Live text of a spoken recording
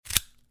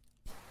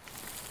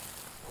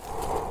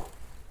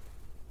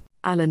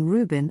Alan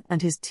Rubin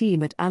and his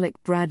team at Alec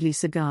Bradley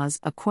Cigars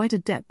are quite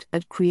adept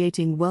at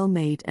creating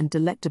well-made and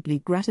delectably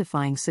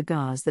gratifying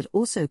cigars that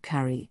also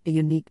carry a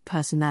unique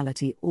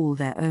personality all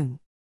their own.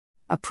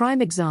 A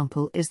prime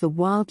example is the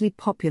wildly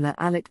popular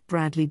Alec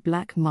Bradley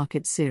Black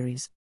Market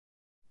series.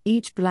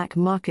 Each Black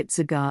Market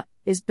cigar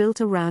is built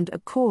around a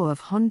core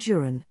of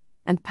Honduran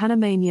and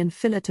Panamanian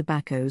filler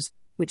tobaccos,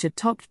 which are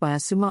topped by a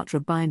Sumatra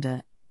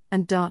binder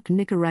and dark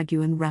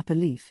Nicaraguan wrapper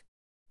leaf.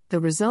 The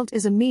result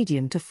is a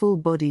medium to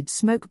full-bodied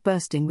smoke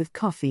bursting with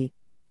coffee,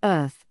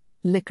 earth,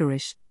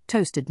 licorice,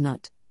 toasted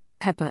nut,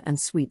 pepper and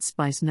sweet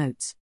spice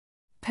notes.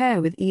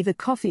 Pair with either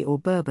coffee or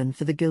bourbon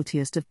for the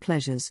guiltiest of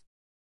pleasures.